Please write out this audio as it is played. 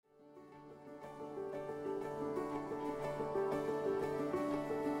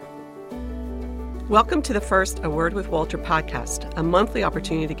Welcome to the first A Word with Walter podcast, a monthly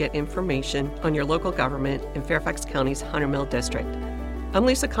opportunity to get information on your local government in Fairfax County's Hunter Mill District. I'm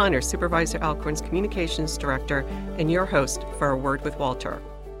Lisa Connor, Supervisor Alcorn's Communications Director, and your host for A Word with Walter.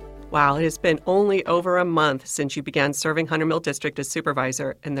 Wow, it has been only over a month since you began serving Hunter Mill District as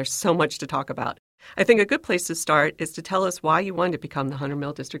supervisor, and there's so much to talk about. I think a good place to start is to tell us why you wanted to become the Hunter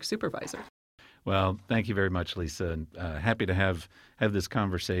Mill District Supervisor. Well, thank you very much, Lisa. And, happy to have this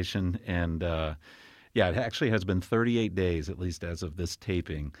conversation. And it actually has been 38 days, at least as of this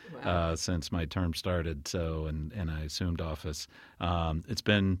taping, since my term started. And I assumed office. It's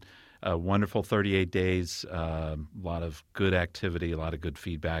been a wonderful 38 days. A lot of good activity, a lot of good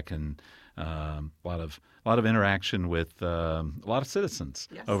feedback, and a lot of interaction with a lot of citizens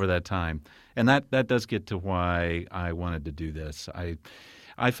over that time. And that does get to why I wanted to do this.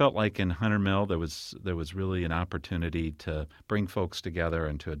 I felt like in Hunter Mill there was really an opportunity to bring folks together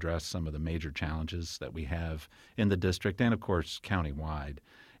and to address some of the major challenges that we have in the district and, of course, countywide.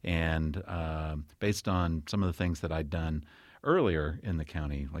 And based on some of the things that I'd done earlier in the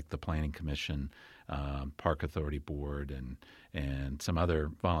county, like the Planning Commission, Park Authority Board, and some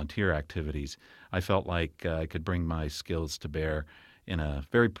other volunteer activities, I felt like I could bring my skills to bear in a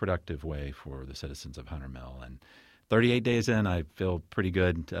very productive way for the citizens of Hunter Mill. And 38 days in, I feel pretty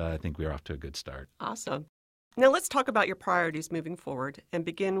good. I think we're off to a good start. Awesome. Now let's talk about your priorities moving forward and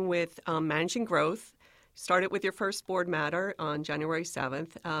begin with managing growth. Started with your first board matter on January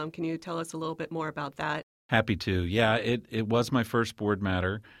 7th. Can you tell us a little bit more about that? Happy to. Yeah, it was my first board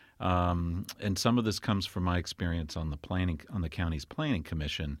matter. And some of this comes from my experience on the county's Planning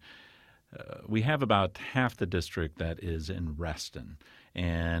Commission. We have about half the district that is in Reston.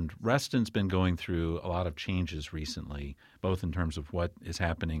 And Reston's been going through a lot of changes recently, both in terms of what is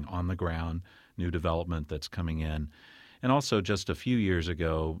happening on the ground, new development that's coming in, and also just a few years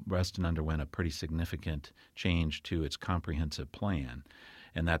ago, Reston underwent a pretty significant change to its comprehensive plan.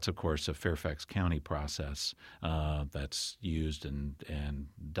 And that's, of course, a Fairfax County process that's used and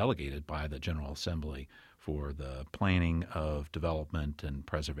delegated by the General Assembly for the planning of development and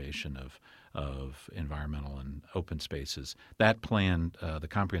preservation of environmental and open spaces. That plan, the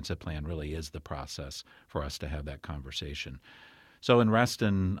comprehensive plan, really is the process for us to have that conversation. So in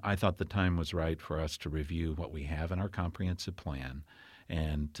Reston, I thought the time was right for us to review what we have in our comprehensive plan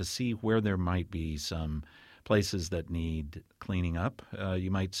and to see where there might be some places that need cleaning up,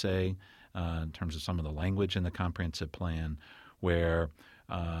 you might say, in terms of some of the language in the comprehensive plan, where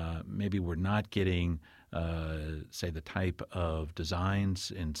maybe we're not getting, say, the type of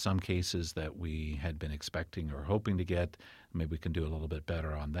designs in some cases that we had been expecting or hoping to get. Maybe we can do a little bit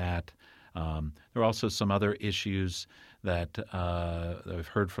better on that. There are also some other issues that I've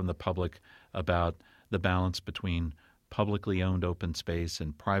heard from the public about the balance between publicly owned open space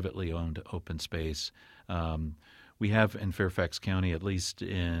and privately owned open space. We have in Fairfax County, at least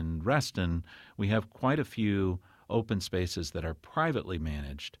in Reston, we have quite a few open spaces that are privately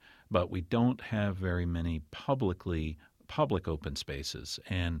managed, but we don't have very many public open spaces.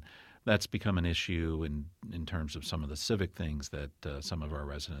 And that's become an issue in terms of some of the civic things that some of our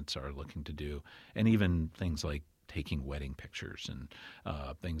residents are looking to do, and even things like taking wedding pictures and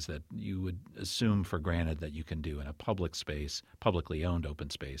things that you would assume for granted that you can do in a public space, publicly owned open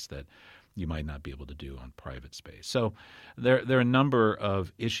space, that you might not be able to do on private space. So there are a number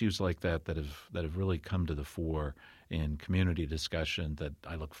of issues like that have really come to the fore in community discussion that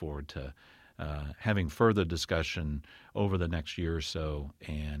I look forward to having further discussion over the next year or so,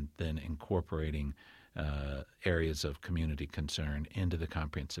 and then incorporating areas of community concern into the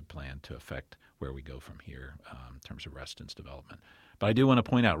comprehensive plan to affect where we go from here in terms of Reston's development. But I do want to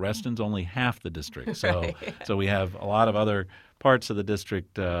point out Reston's only half the district, so so we have a lot of other parts of the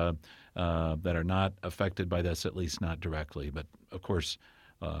district that are not affected by this, at least not directly. But of course,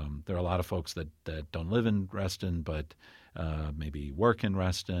 there are a lot of folks that don't live in Reston, but maybe work in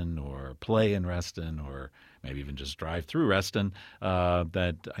Reston or play in Reston or maybe even just drive through Reston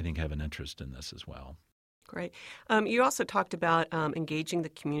that I think have an interest in this as well. Great. You also talked about engaging the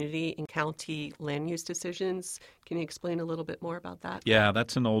community in county land use decisions. Can you explain a little bit more about that? Yeah,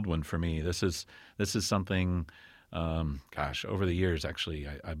 that's an old one for me. This is something, over the years, actually,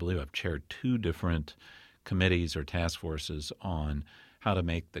 I believe I've chaired 2 different committees or task forces on how to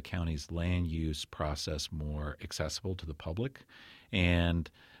make the county's land use process more accessible to the public. And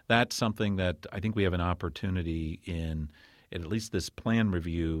that's something that I think we have an opportunity in at least this plan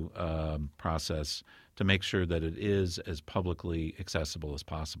review process to make sure that it is as publicly accessible as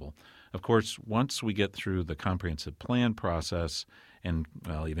possible. Of course, once we get through the comprehensive plan process and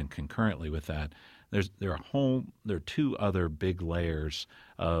even concurrently with that, there are two other big layers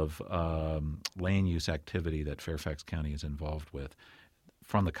of land use activity that Fairfax County is involved with.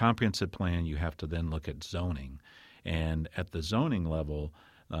 From the comprehensive plan, you have to then look at zoning, and at the zoning level,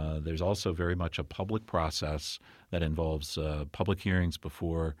 there's also very much a public process that involves public hearings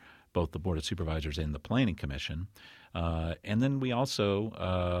before both the Board of Supervisors and the Planning Commission. And then we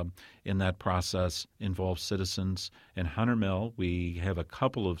also, in that process, involve citizens. In Hunter Mill, we have a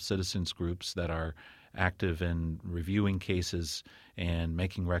couple of citizens groups that are active in reviewing cases and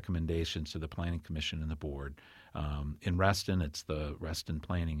making recommendations to the Planning Commission and the Board. In Reston, it's the Reston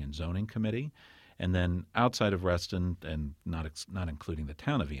Planning and Zoning Committee. And then outside of Reston, and not including the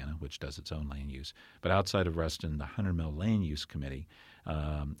town of Vienna, which does its own land use, but outside of Reston, the Hunter Mill Land Use Committee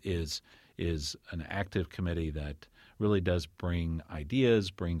is an active committee that really does bring ideas,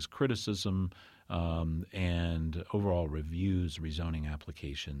 brings criticism, and overall reviews rezoning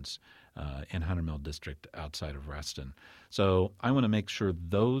applications in Hunter Mill District outside of Reston. So I want to make sure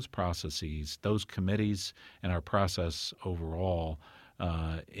those processes, those committees, and our process overall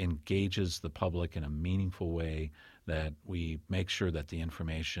engages the public in a meaningful way, that we make sure that the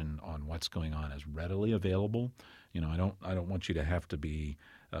information on what's going on is readily available. I don't want you to have to be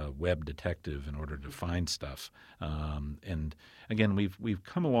a web detective in order to find stuff. And again, we've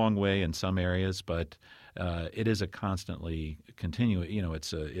come a long way in some areas, but it is a constantly continuing.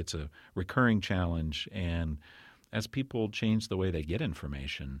 It's a recurring challenge, and as people change the way they get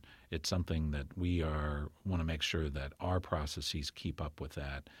information, it's something that we want to make sure that our processes keep up with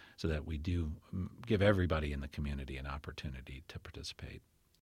that, so that we do give everybody in the community an opportunity to participate.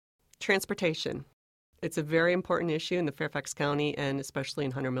 Transportation. It's a very important issue in the Fairfax County and especially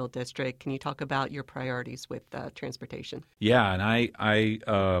in Hunter Mill District. Can you talk about your priorities with transportation? Yeah, and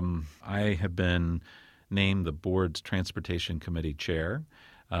I have been named the board's Transportation Committee chair,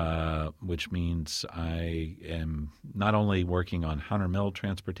 which means I am not only working on Hunter Mill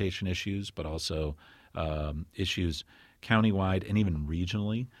transportation issues, but also issues countywide and even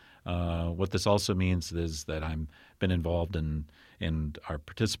regionally. What this also means is that I've been involved in and are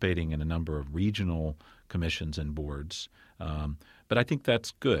participating in a number of regional commissions and boards. But I think that's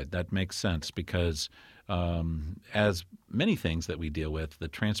good. That makes sense because as many things that we deal with, the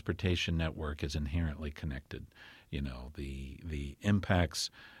transportation network is inherently connected. The impacts,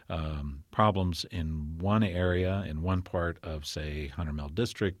 problems in one area, in one part of, say, Hunter Mill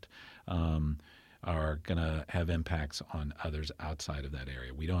District, are going to have impacts on others outside of that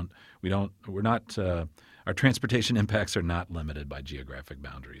area. Our transportation impacts are not limited by geographic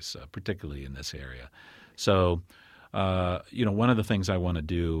boundaries, particularly in this area. So, one of the things I want to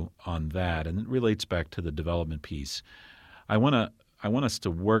do on that, and it relates back to the development piece, I want us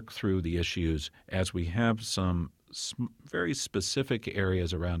to work through the issues as we have some very specific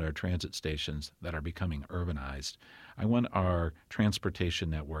areas around our transit stations that are becoming urbanized. I want our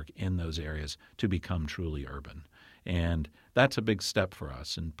transportation network in those areas to become truly urban. And that's a big step for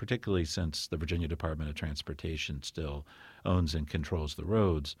us, and particularly since the Virginia Department of Transportation still owns and controls the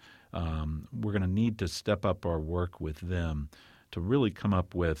roads, we're going to need to step up our work with them to really come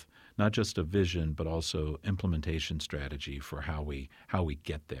up with not just a vision, but also implementation strategy for how we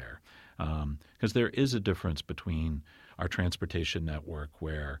get there. Because there is a difference between our transportation network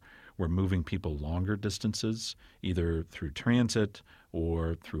where we're moving people longer distances, either through transit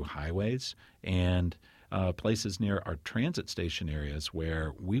or through highways, and places near our transit station areas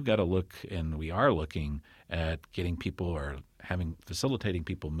where we've got to look, and we are looking at getting people or facilitating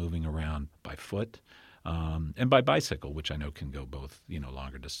people moving around by foot and by bicycle, which I know can go both,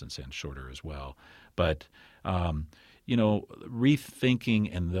 longer distance and shorter as well. But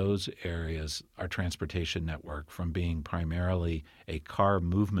rethinking in those areas our transportation network from being primarily a car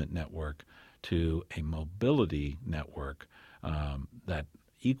movement network to a mobility network that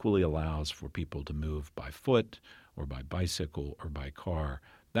equally allows for people to move by foot or by bicycle or by car.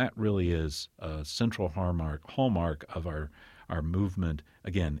 That really is a central hallmark of our movement,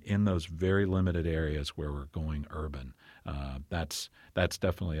 again, in those very limited areas where we're going urban. That's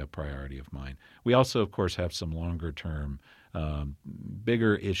definitely a priority of mine. We also, of course, have some longer-term,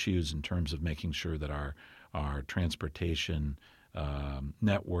 bigger issues in terms of making sure that our transportation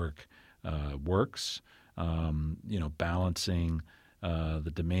network works, balancing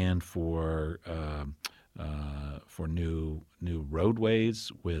the demand for new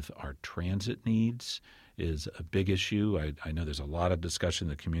roadways with our transit needs is a big issue. I know there's a lot of discussion in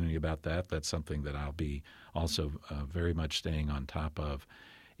the community about that. That's something that I'll be also very much staying on top of.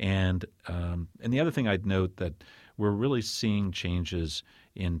 And the other thing I'd note that we're really seeing changes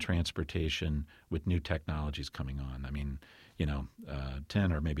in transportation with new technologies coming on. I mean,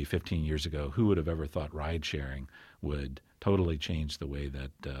 10 or maybe 15 years ago, who would have ever thought ride sharing would totally change the way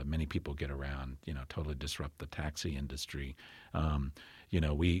that many people get around, totally disrupt the taxi industry. I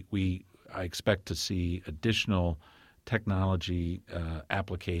expect to see additional technology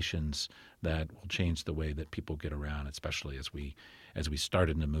applications that will change the way that people get around, especially as we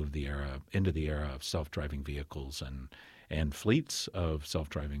started to move into the era of self-driving vehicles and fleets of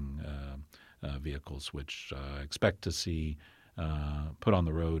self-driving vehicles, which I expect to see put on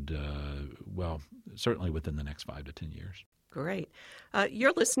the road, certainly within the next 5 to 10 years. Great.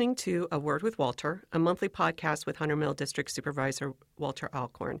 You're listening to A Word with Walter, a monthly podcast with Hunter Mill District Supervisor Walter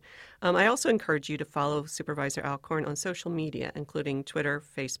Alcorn. I also encourage you to follow Supervisor Alcorn on social media, including Twitter,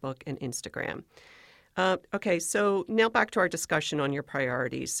 Facebook, and Instagram. Okay, so now back to our discussion on your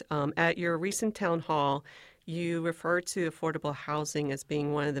priorities. At your recent town hall, you referred to affordable housing as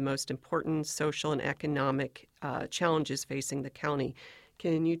being one of the most important social and economic challenges facing the county.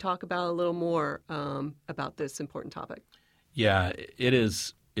 Can you talk about a little more about this important topic? Yeah, it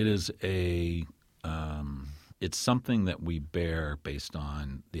is. It's something that we bear based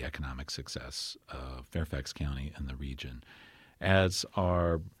on the economic success of Fairfax County and the region. As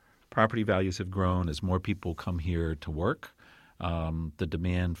our property values have grown, as more people come here to work, the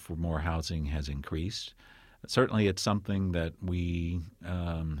demand for more housing has increased. Certainly, it's something that we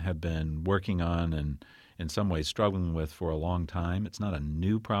have been working on and in some ways struggling with for a long time. It's not a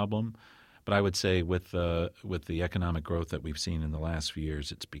new problem. But I would say with the economic growth that we've seen in the last few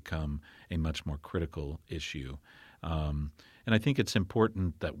years, it's become a much more critical issue. And I think it's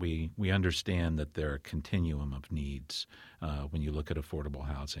important that we understand that there are a continuum of needs when you look at affordable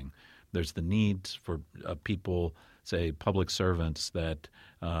housing. There's the needs for people, say public servants that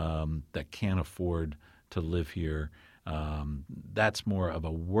can't afford to live here. That's more of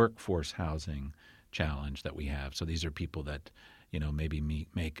a workforce housing challenge that we have. So these are people that maybe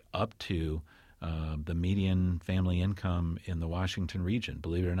make up to the median family income in the Washington region.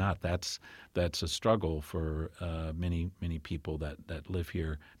 Believe it or not, that's a struggle for many people that live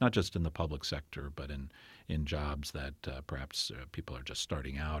here, not just in the public sector, but in jobs that perhaps people are just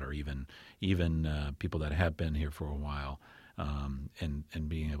starting out, or even people that have been here for a while, and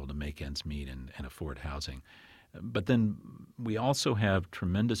being able to make ends meet and afford housing. But then we also have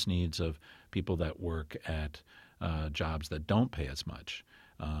tremendous needs of people that work at jobs that don't pay as much.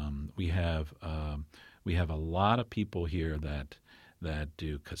 We have a lot of people here that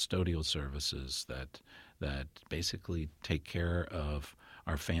do custodial services, that basically take care of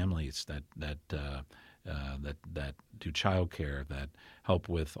our families, that do childcare, that help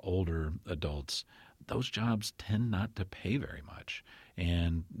with older adults. Those jobs tend not to pay very much,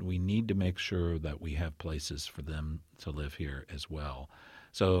 and we need to make sure that we have places for them to live here as well.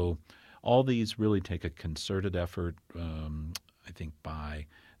 So all these really take a concerted effort, I think, by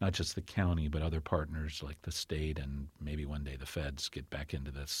not just the county, but other partners like the state, and maybe one day the feds get back into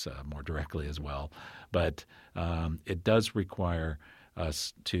this more directly as well. But it does require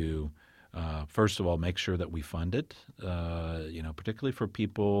us to, first of all, make sure that we fund it, particularly for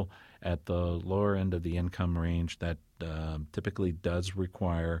people at the lower end of the income range. That typically does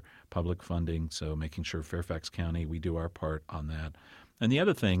require public funding, so making sure Fairfax County, we do our part on that. And the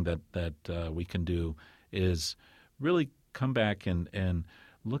other thing that we can do is really come back and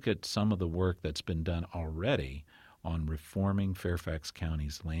look at some of the work that's been done already on reforming Fairfax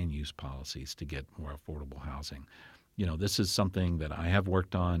County's land use policies to get more affordable housing. This is something that I have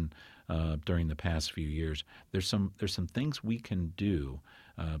worked on during the past few years. There's some things we can do,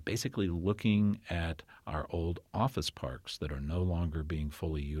 basically looking at our old office parks that are no longer being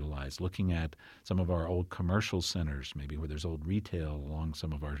fully utilized, looking at some of our old commercial centers, maybe where there's old retail along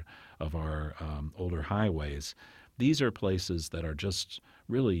some of our older highways. These are places that are just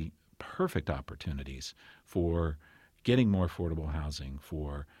really perfect opportunities for getting more affordable housing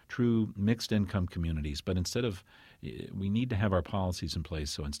for true mixed income communities. But we need to have our policies in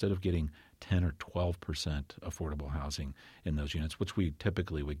place. So instead of getting 10 or 12% affordable housing in those units, which we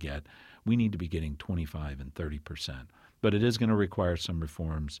typically would get, we need to be getting 25 and 30%. But it is going to require some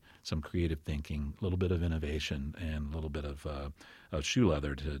reforms, some creative thinking, a little bit of innovation, and a little bit of shoe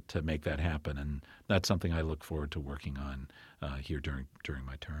leather to make that happen. And that's something I look forward to working on here during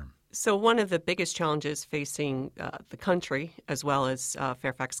my term. So one of the biggest challenges facing the country, as well as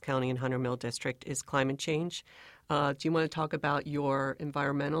Fairfax County and Hunter Mill District, is climate change. Do you want to talk about your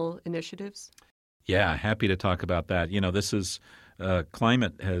environmental initiatives? Yeah, happy to talk about that. This is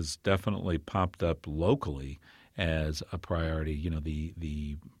climate has definitely popped up locally as a priority.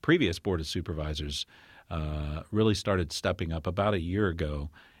 The previous Board of Supervisors really started stepping up about a year ago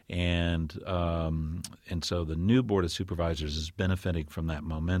And so the new Board of Supervisors is benefiting from that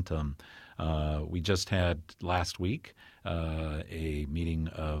momentum. We just had last week a meeting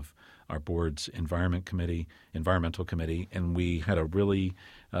of our board's environmental committee, and we had a really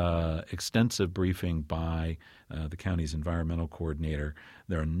extensive briefing by the county's environmental coordinator.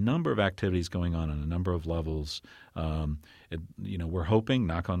 There are a number of activities going on a number of levels. We're hoping,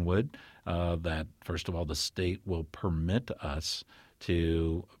 knock on wood, that first of all the state will permit us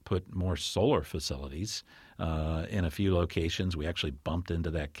to put more solar facilities in a few locations. We actually bumped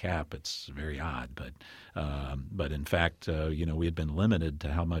into that cap. It's very odd, but in fact, we had been limited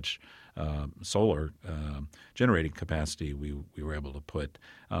to how much solar generating capacity we were able to put,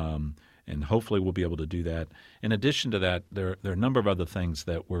 and hopefully we'll be able to do that. In addition to that, there are a number of other things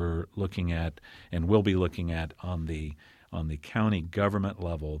that we're looking at and will be looking at on the county government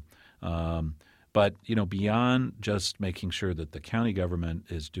level. But beyond just making sure that the county government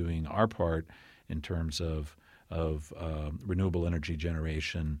is doing our part in terms of renewable energy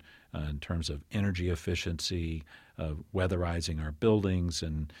generation, in terms of energy efficiency, weatherizing our buildings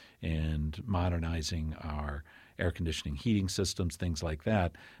and modernizing our air conditioning heating systems, things like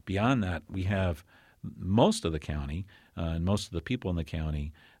that. Beyond that, we have most of the county and most of the people in the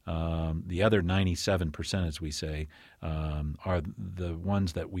county. The other 97%, as we say, are the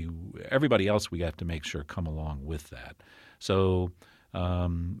ones that everybody else we have to make sure come along with that. So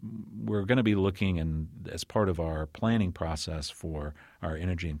we're going to be looking, and as part of our planning process for our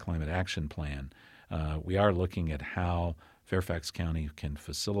Energy and Climate Action Plan, we are looking at how Fairfax County can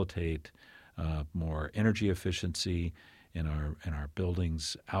facilitate more energy efficiency in our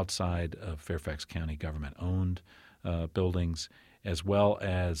buildings outside of Fairfax County government-owned buildings, as well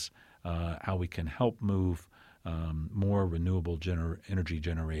as how we can help move more renewable energy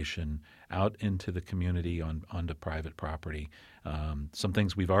generation out into the community onto private property. Some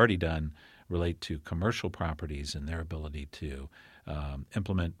things we've already done relate to commercial properties and their ability to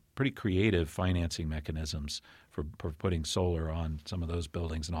implement pretty creative financing mechanisms for putting solar on some of those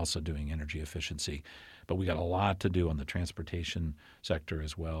buildings and also doing energy efficiency. But we got a lot to do on the transportation sector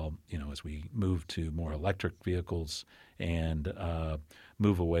as well, as we move to more electric vehicles and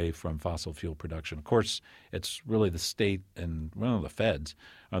move away from fossil fuel production. Of course, it's really the state and the feds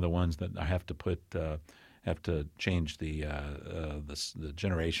are the ones that have to change the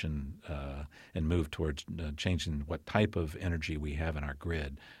generation and move towards changing what type of energy we have in our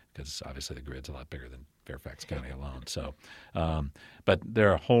grid, because obviously the grid's a lot bigger than Fairfax County alone. So, but there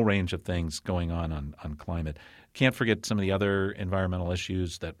are a whole range of things going on climate. Can't forget some of the other environmental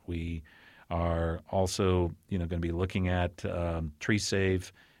issues that we are also, going to be looking at. Tree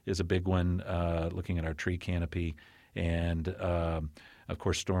save is a big one, looking at our tree canopy, and of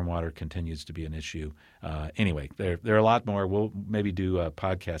course, stormwater continues to be an issue. Anyway, there are a lot more. We'll maybe do a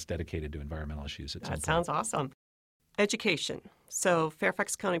podcast dedicated to environmental issues at some point. That sounds awesome. Education. So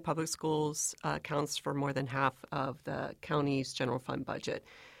Fairfax County Public Schools accounts for more than half of the county's general fund budget.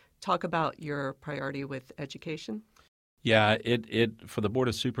 Talk about your priority with education. Yeah, it for the Board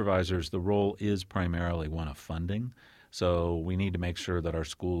of Supervisors, the role is primarily one of funding. So we need to make sure that our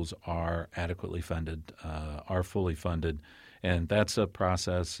schools are adequately funded, are fully funded. And that's a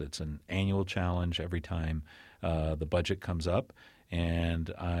process. It's an annual challenge every time the budget comes up.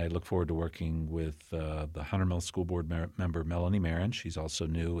 And I look forward to working with the Hunter Mill School Board member Melanie Marin. She's also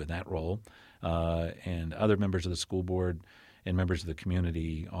new in that role, and other members of the school board and members of the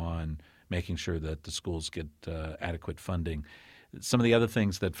community on making sure that the schools get adequate funding. Some of the other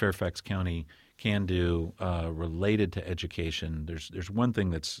things that Fairfax County can do related to education, there's one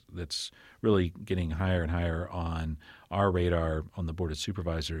thing that's really getting higher and higher on our radar on the Board of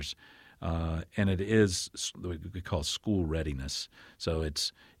Supervisors, and it is what we call school readiness. So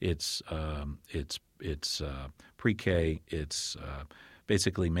it's pre-K. It's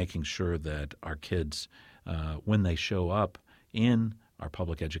basically making sure that our kids, when they show up in our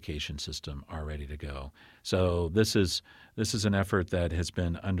public education system, are ready to go. So this is an effort that has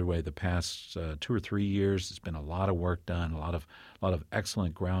been underway the past 2 or 3 years. There's been a lot of work done, a lot of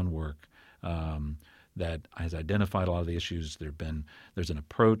excellent groundwork that has identified a lot of the issues. There's an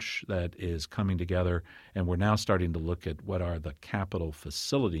approach that is coming together, and we're now starting to look at what are the capital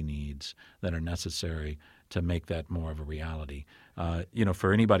facility needs that are necessary to make that more of a reality.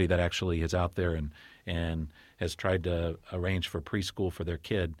 For anybody that actually is out there and has tried to arrange for preschool for their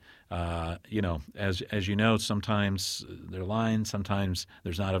kid, as you know, sometimes there are lines, sometimes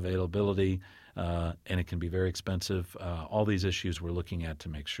there's not availability, and it can be very expensive. All these issues we're looking at to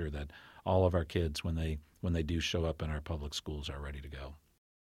make sure that all of our kids, when they do show up in our public schools, are ready to go.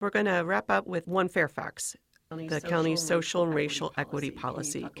 We're going to wrap up with One Fairfax. the county's social and racial equity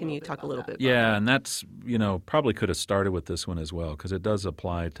policy. Can you talk a little bit about that? Yeah, and that's, probably could have started with this one as well, because it does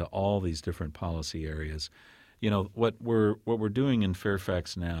apply to all these different policy areas. What we're doing in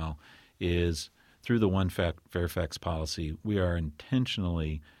Fairfax now is through the One Fairfax policy, we are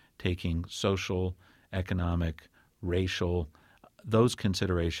intentionally taking social, economic, racial, those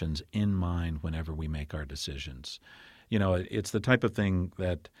considerations in mind whenever we make our decisions. It's the type of thing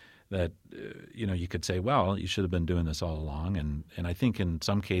that you could say, well, you should have been doing this all along, and I think in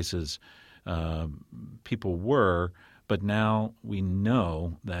some cases people were, but now we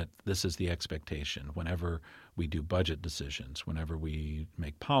know that this is the expectation. Whenever we do budget decisions, whenever we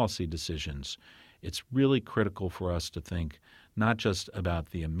make policy decisions, it's really critical for us to think not just about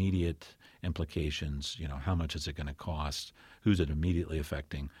the immediate implications, how much is it going to cost, who's it immediately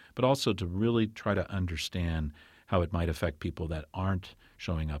affecting, but also to really try to understand how it might affect people that aren't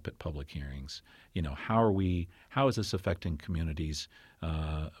showing up at public hearings. How is this affecting communities,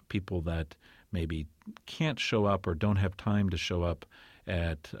 people that maybe can't show up or don't have time to show up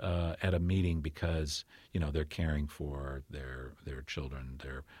at a meeting because they're caring for their children,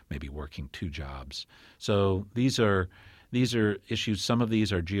 they're maybe working 2 jobs. So these are issues. Some of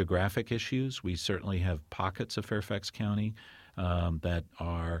these are geographic issues. We certainly have pockets of Fairfax County that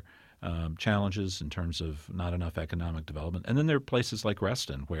are challenges in terms of not enough economic development. And then there are places like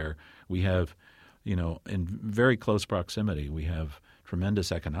Reston where we have, in very close proximity, we have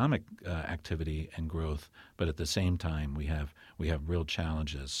tremendous economic activity and growth, but at the same time we have real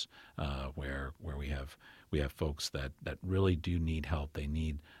challenges where we have folks that really do need help. They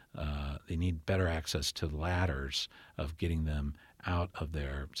need better access to ladders of getting them out of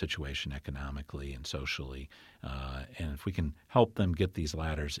their situation economically and socially, and if we can help them get these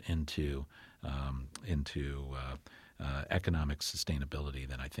ladders into economic sustainability,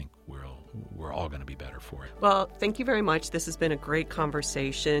 then I think we're all going to be better for it. Well, thank you very much. This has been a great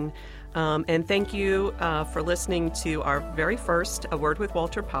conversation, and thank you for listening to our very first A Word with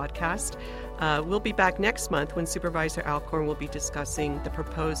Walter podcast. We'll be back next month when Supervisor Alcorn will be discussing the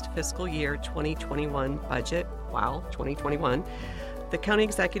proposed fiscal year 2021 budget. Wow, 2021. The county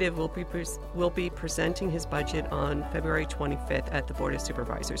executive will be presenting his budget on February 25th at the Board of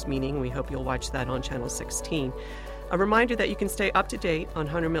Supervisors meeting. We hope you'll watch that on Channel 16. A reminder that you can stay up to date on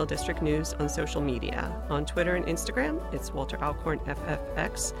Hunter Mill District News on social media. On Twitter and Instagram, it's Walter Alcorn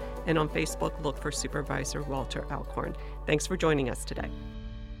FFX, and on Facebook, look for Supervisor Walter Alcorn. Thanks for joining us today.